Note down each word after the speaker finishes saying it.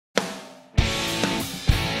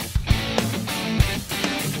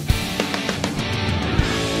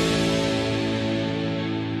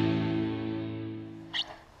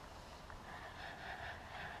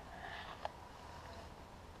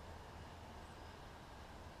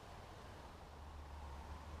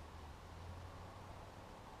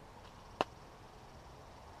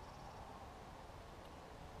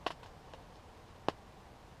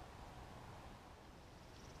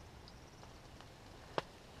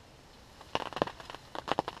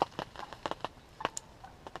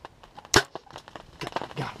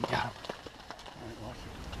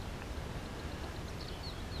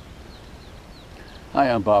Hi,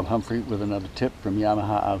 I'm Bob Humphrey with another tip from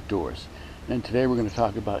Yamaha Outdoors. And today we're going to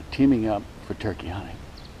talk about teaming up for turkey hunting.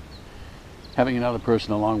 Having another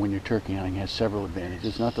person along when you're turkey hunting has several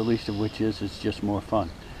advantages, not the least of which is it's just more fun.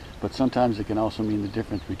 But sometimes it can also mean the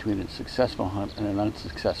difference between a successful hunt and an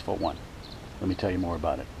unsuccessful one. Let me tell you more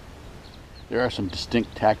about it. There are some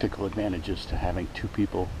distinct tactical advantages to having two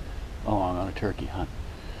people along on a turkey hunt.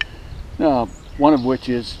 Now, one of which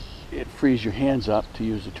is it frees your hands up to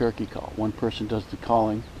use a turkey call. One person does the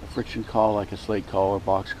calling, a friction call like a slate call or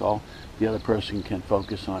box call. The other person can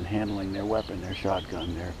focus on handling their weapon, their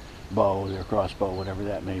shotgun, their bow, their crossbow, whatever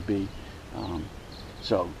that may be.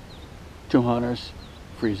 So two hunters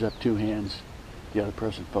frees up two hands. The other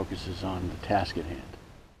person focuses on the task at hand.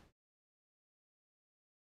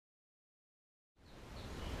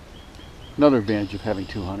 Another advantage of having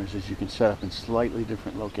two hunters is you can set up in slightly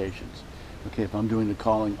different locations. Okay, if I'm doing the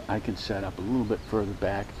calling, I can set up a little bit further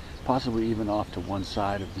back, possibly even off to one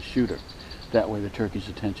side of the shooter. That way the turkey's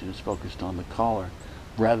attention is focused on the caller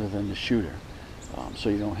rather than the shooter. So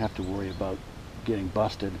you don't have to worry about getting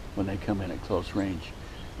busted when they come in at close range.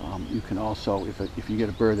 You can also, if you get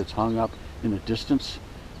a bird that's hung up in the distance,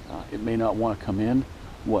 it may not want to come in.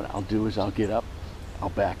 What I'll do is I'll get up, I'll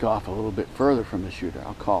back off a little bit further from the shooter.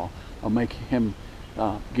 I'll make him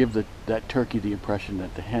give that turkey the impression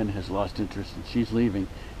that the hen has lost interest and she's leaving,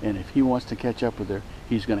 and if he wants to catch up with her,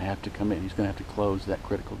 he's going to have to come in. He's going to have to close that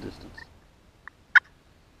critical distance.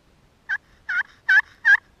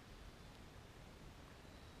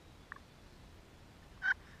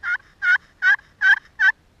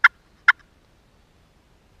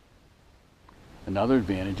 Another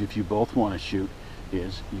advantage, if you both want to shoot,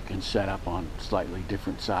 is you can set up on slightly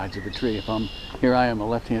different sides of the tree. Here I am a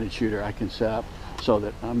left-handed shooter, I can set up so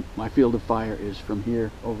that my field of fire is from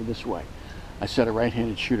here over this way. I set a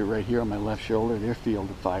right-handed shooter right here on my left shoulder, their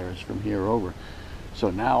field of fire is from here over.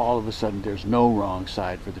 So now all of a sudden there's no wrong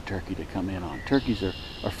side for the turkey to come in on. Turkeys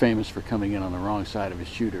are famous for coming in on the wrong side of a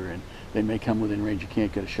shooter, and they may come within range, you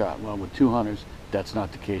can't get a shot. Well, with two hunters, that's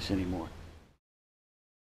not the case anymore.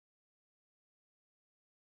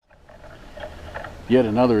 Yet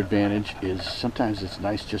another advantage is sometimes it's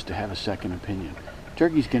nice just to have a second opinion.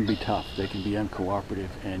 Turkeys can be tough, they can be uncooperative,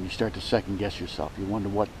 and you start to second guess yourself. You wonder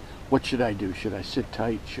what should I do? Should I sit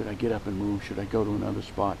tight? Should I get up and move? Should I go to another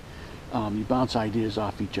spot? You bounce ideas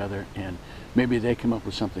off each other, and maybe they come up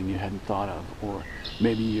with something you hadn't thought of, or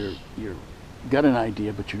maybe you're got an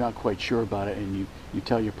idea but you're not quite sure about it, and you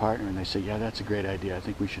tell your partner and they say, yeah, that's a great idea, I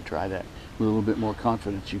think we should try that. With a little bit more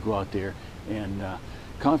confidence, you go out there, and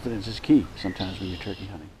confidence is key sometimes when you're turkey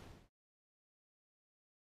hunting.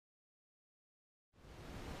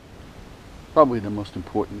 Probably the most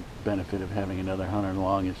important benefit of having another hunter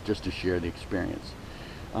along is just to share the experience.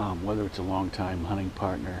 Whether it's a long-time hunting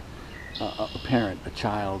partner, a parent, a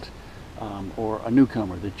child, or a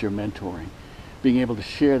newcomer that you're mentoring. Being able to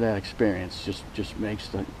share that experience just makes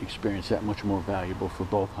the experience that much more valuable for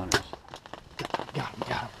both hunters. Got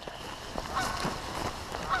him.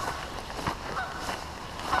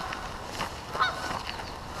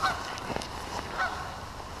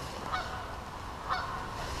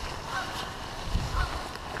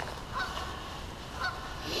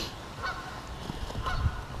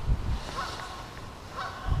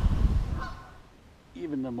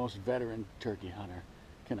 Even the most veteran turkey hunter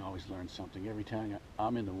can always learn something. Every time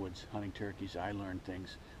I'm in the woods hunting turkeys, I learn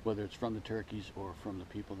things, whether it's from the turkeys or from the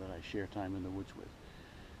people that I share time in the woods with.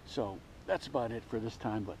 So that's about it for this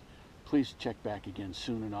time, but please check back again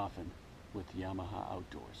soon and often with Yamaha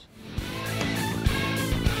Outdoors.